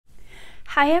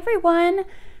Hi everyone!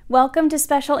 Welcome to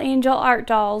Special Angel Art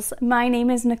Dolls. My name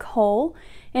is Nicole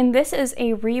and this is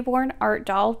a Reborn art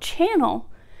doll channel.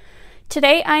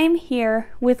 Today I am here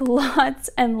with lots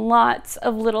and lots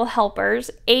of little helpers,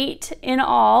 8 in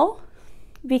all,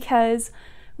 because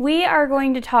we are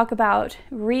going to talk about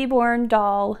Reborn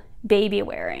doll baby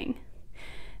wearing.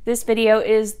 This video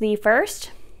is the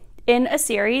first in a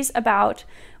series about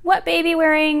what baby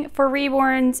wearing for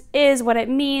Reborns is, what it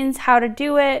means, how to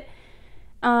do it,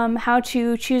 how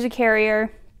to choose a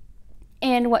carrier,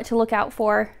 and what to look out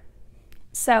for.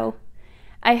 So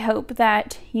I hope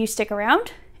that you stick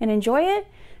around and enjoy it,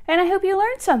 and I hope you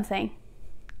learned something.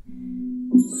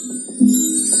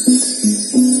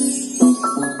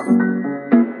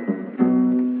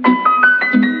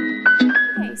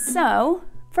 Okay, so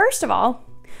first of all,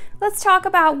 let's talk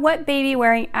about what baby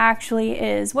wearing actually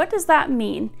is. What does that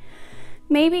mean?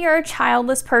 Maybe you're a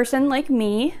childless person like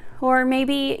me, or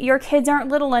maybe your kids aren't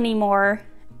little anymore,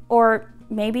 or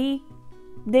maybe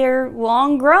they're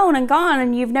long grown and gone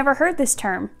and you've never heard this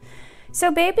term. So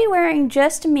baby wearing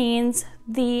just means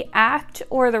the act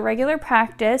or the regular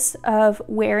practice of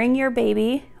wearing your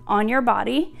baby on your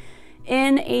body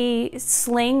in a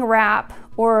sling, wrap,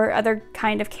 or other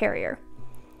kind of carrier.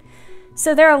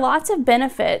 So there are lots of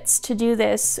benefits to do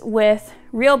this with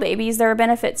real babies. There are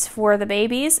benefits for the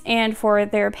babies and for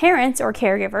their parents or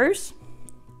caregivers.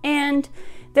 And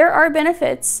there are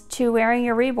benefits to wearing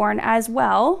your Reborn as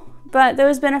well, but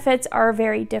those benefits are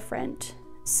very different.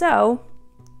 So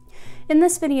in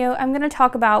this video, I'm going to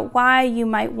talk about why you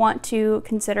might want to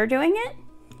consider doing it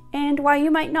and why you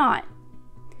might not.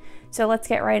 So let's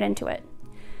get right into it.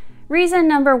 Reason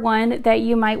number one that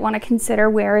you might want to consider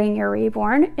wearing your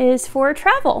Reborn is for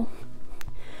travel.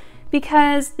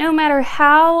 Because no matter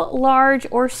how large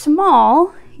or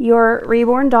small your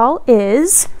Reborn doll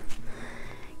is,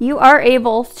 you are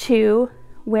able to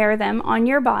wear them on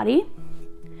your body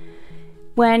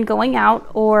when going out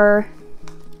or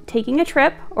taking a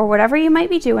trip or whatever you might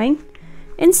be doing,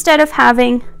 instead of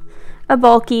having a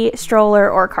bulky stroller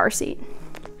or car seat.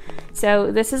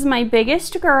 So this is my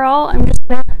biggest girl.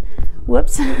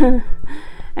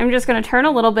 I'm just gonna turn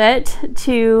a little bit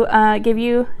to give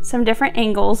you some different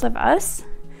angles of us.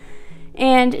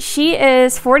 And she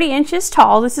is 40 inches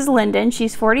tall. This is Lyndon.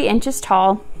 She's 40 inches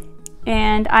tall.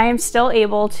 And I am still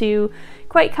able to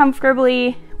quite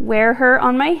comfortably wear her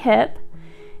on my hip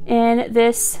in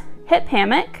this hip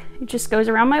hammock. It just goes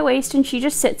around my waist and she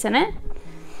just sits in it.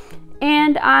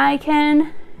 And I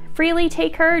can freely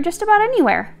take her just about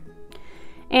anywhere.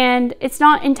 And it's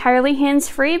not entirely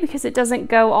hands-free because it doesn't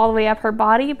go all the way up her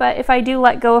body, but if I do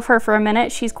let go of her for a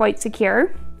minute, she's quite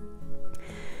secure.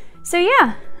 So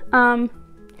yeah,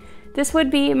 this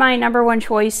would be my number one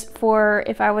choice for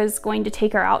if I was going to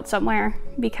take her out somewhere,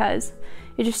 because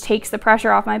it just takes the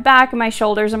pressure off my back and my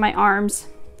shoulders and my arms.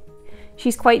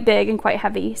 She's quite big and quite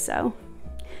heavy, so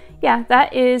yeah,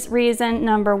 that is reason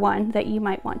number one that you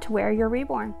might want to wear your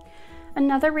Reborn.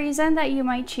 Another reason that you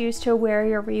might choose to wear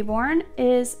your Reborn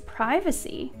is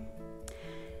privacy.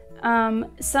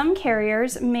 Some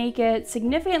carriers make it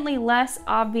significantly less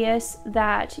obvious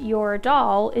that your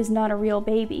doll is not a real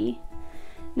baby.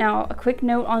 Now, a quick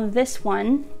note on this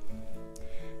one.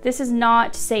 This is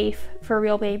not safe for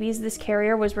real babies. This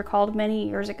carrier was recalled many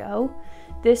years ago.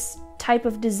 This type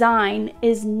of design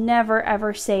is never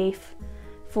ever safe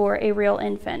for a real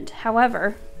infant.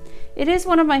 However, it is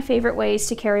one of my favorite ways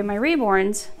to carry my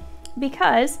Reborns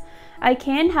because I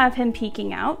can have him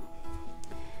peeking out.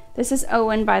 This is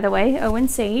Owen, by the way, Owen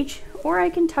Sage, or I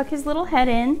can tuck his little head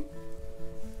in,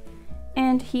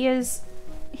 and he is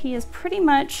pretty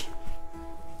much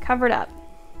covered up.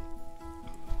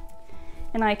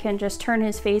 And I can just turn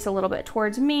his face a little bit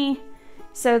towards me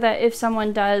so that if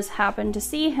someone does happen to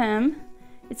see him,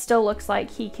 it still looks like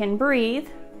he can breathe,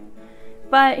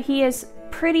 but he is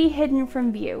pretty hidden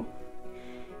from view.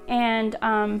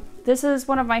 And this is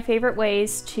one of my favorite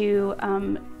ways to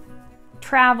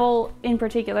travel, in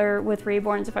particular with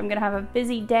Reborns if I'm gonna have a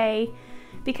busy day,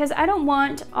 because I don't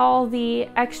want all the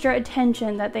extra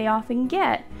attention that they often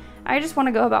get. I just want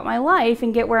to go about my life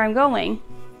and get where I'm going.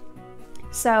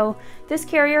 So this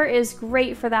carrier is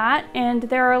great for that, and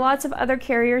there are lots of other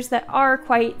carriers that are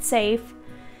quite safe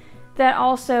that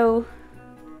also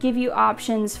give you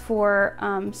options for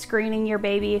screening your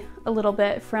baby a little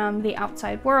bit from the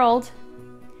outside world.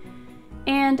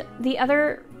 And the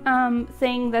other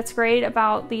thing that's great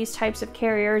about these types of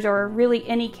carriers, or really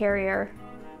any carrier,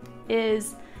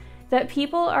 is that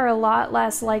people are a lot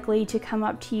less likely to come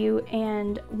up to you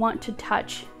and want to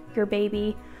touch your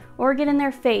baby or get in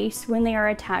their face when they are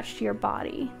attached to your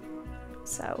body.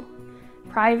 So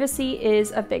privacy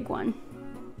is a big one.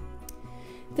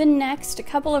 The next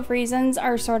couple of reasons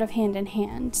are sort of hand in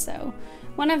hand. So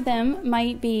one of them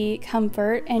might be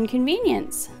comfort and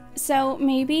convenience. So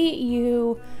maybe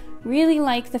you really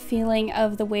like the feeling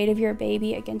of the weight of your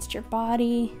baby against your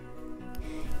body.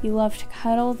 You love to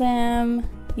cuddle them.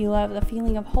 You love the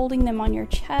feeling of holding them on your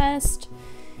chest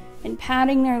and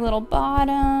patting their little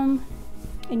bottom.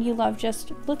 And you love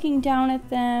just looking down at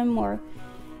them or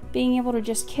being able to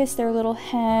just kiss their little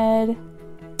head.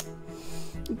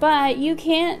 But you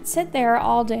can't sit there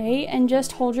all day and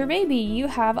just hold your baby. You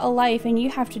have a life and you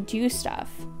have to do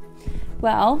stuff.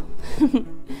 Well,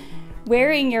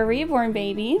 wearing your reborn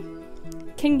baby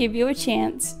can give you a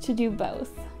chance to do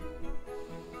both.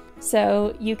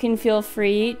 So you can feel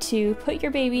free to put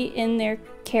your baby in their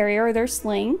carrier or their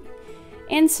sling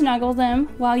and snuggle them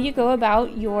while you go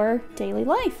about your daily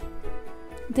life.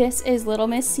 This is Little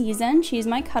Miss Season. She's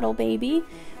my cuddle baby,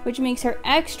 which makes her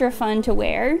extra fun to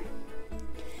wear.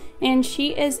 And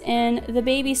she is in the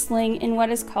baby sling in what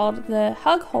is called the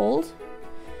hug hold.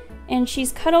 And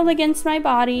she's cuddled against my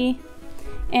body,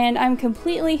 and I'm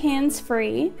completely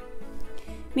hands-free,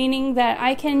 meaning that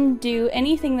I can do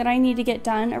anything that I need to get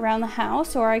done around the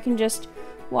house, or I can just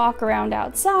walk around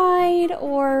outside,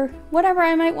 or whatever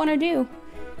I might want to do.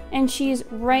 And she's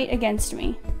right against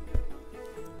me.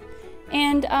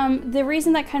 And the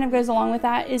reason that kind of goes along with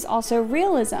that is also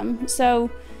realism.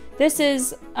 So this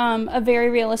is a very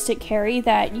realistic carry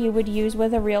that you would use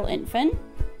with a real infant.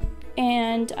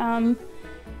 And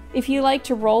if you like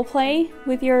to role play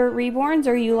with your reborns,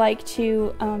 or you like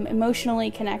to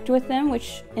emotionally connect with them,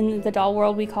 which in the doll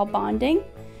world we call bonding,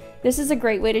 this is a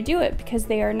great way to do it because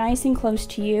they are nice and close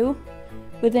to you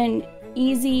within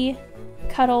easy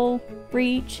cuddle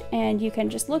reach, and you can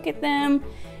just look at them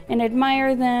and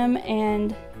admire them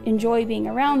and enjoy being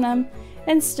around them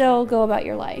and still go about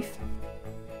your life.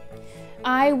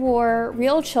 I wore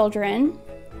real children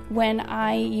when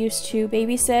I used to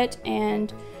babysit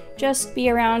and just be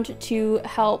around to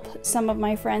help some of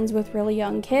my friends with really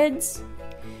young kids.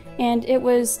 And it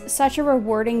was such a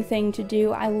rewarding thing to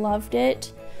do. I loved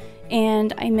it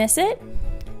and I miss it.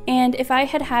 And if I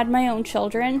had had my own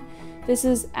children, this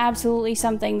is absolutely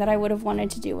something that I would have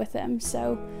wanted to do with them.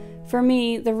 So for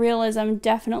me, the realism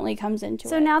definitely comes into it.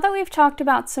 So now that we've talked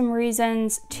about some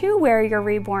reasons to wear your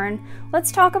reborn,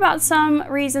 let's talk about some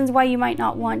reasons why you might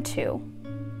not want to.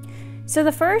 So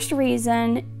the first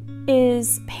reason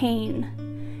is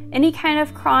pain. Any kind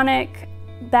of chronic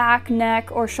back,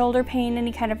 neck, or shoulder pain,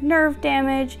 any kind of nerve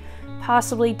damage,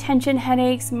 possibly tension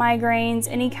headaches, migraines,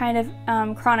 any kind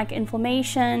of chronic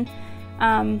inflammation.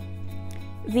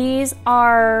 These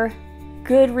are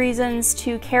good reasons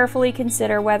to carefully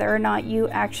consider whether or not you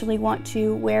actually want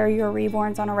to wear your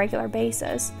reborns on a regular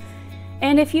basis.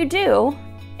 And if you do,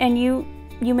 and you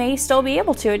may still be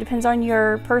able to, it depends on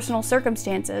your personal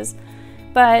circumstances,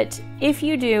 but if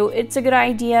you do, it's a good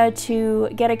idea to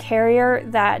get a carrier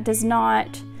that does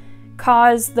not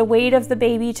cause the weight of the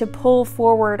baby to pull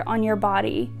forward on your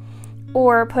body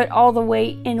or put all the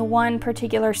weight in one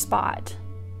particular spot.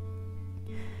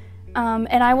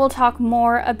 And I will talk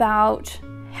more about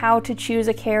how to choose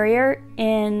a carrier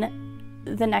in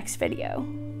the next video.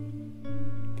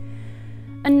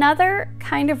 Another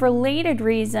kind of related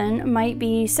reason might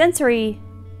be sensory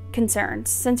concerns,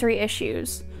 sensory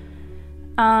issues.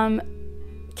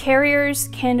 Carriers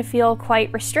can feel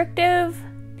quite restrictive.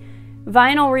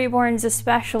 Vinyl reborns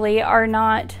especially are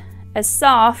not as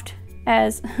soft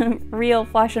as real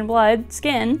flesh and blood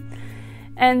skin.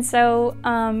 And so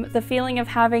the feeling of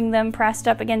having them pressed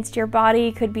up against your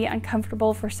body could be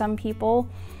uncomfortable for some people.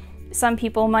 Some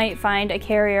people might find a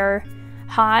carrier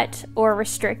hot or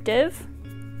restrictive.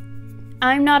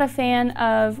 I'm not a fan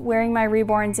of wearing my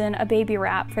reborns in a baby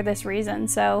wrap for this reason.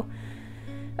 So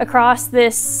across the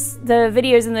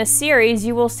videos in this series,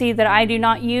 you will see that I do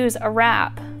not use a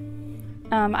wrap.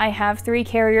 I have 3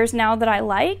 carriers now that I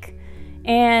like,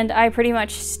 and I pretty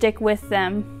much stick with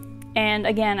them. And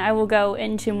again, I will go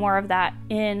into more of that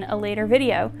in a later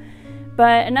video.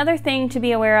 But another thing to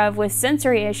be aware of with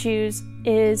sensory issues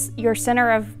is your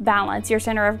center of balance, your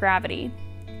center of gravity.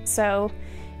 So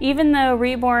even though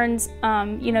reborns,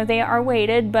 they are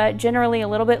weighted, but generally a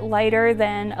little bit lighter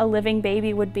than a living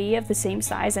baby would be of the same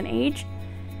size and age,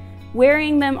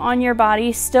 wearing them on your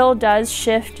body still does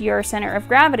shift your center of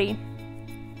gravity.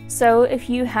 So if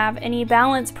you have any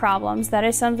balance problems, that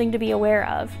is something to be aware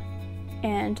of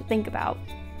and think about.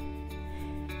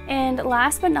 And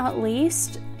last but not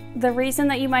least, the reason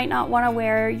that you might not want to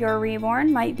wear your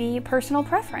reborn might be personal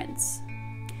preference.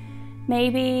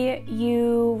 Maybe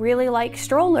you really like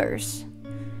strollers.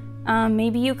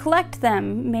 Maybe you collect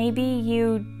them. Maybe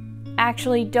you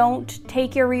actually don't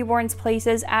take your reborns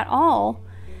places at all.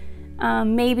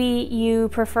 Maybe you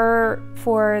prefer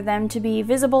for them to be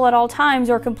visible at all times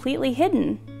or completely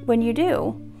hidden when you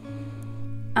do.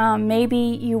 Maybe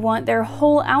you want their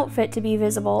whole outfit to be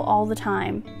visible all the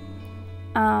time.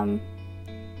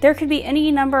 There could be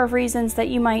any number of reasons that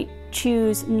you might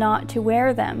choose not to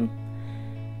wear them,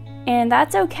 and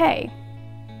that's okay.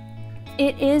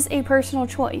 It is a personal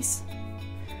choice.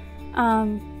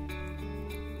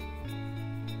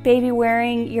 Baby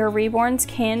wearing your reborns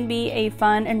can be a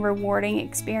fun and rewarding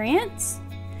experience,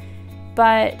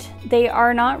 but they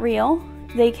are not real.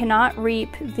 They cannot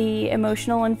reap the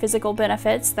emotional and physical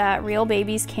benefits that real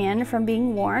babies can from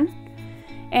being worn.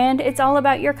 And it's all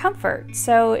about your comfort.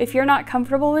 So if you're not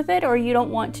comfortable with it, or you don't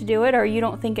want to do it, or you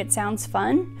don't think it sounds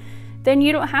fun, then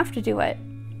you don't have to do it.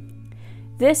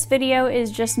 This video is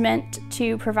just meant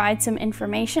to provide some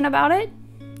information about it,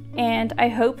 and I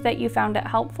hope that you found it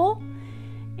helpful.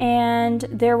 And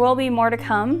there will be more to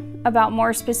come about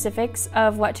more specifics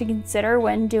of what to consider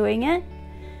when doing it.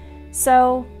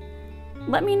 So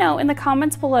let me know in the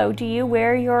comments below, do you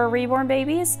wear your reborn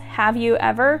babies? Have you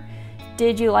ever?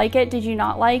 Did you like it? Did you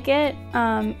not like it?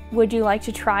 Would you like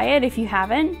to try it if you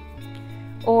haven't?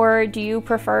 Or do you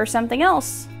prefer something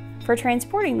else for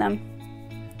transporting them?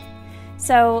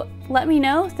 So let me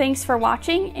know. Thanks for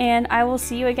watching, and I will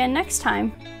see you again next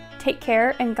time. Take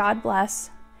care and God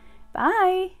bless.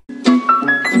 Bye.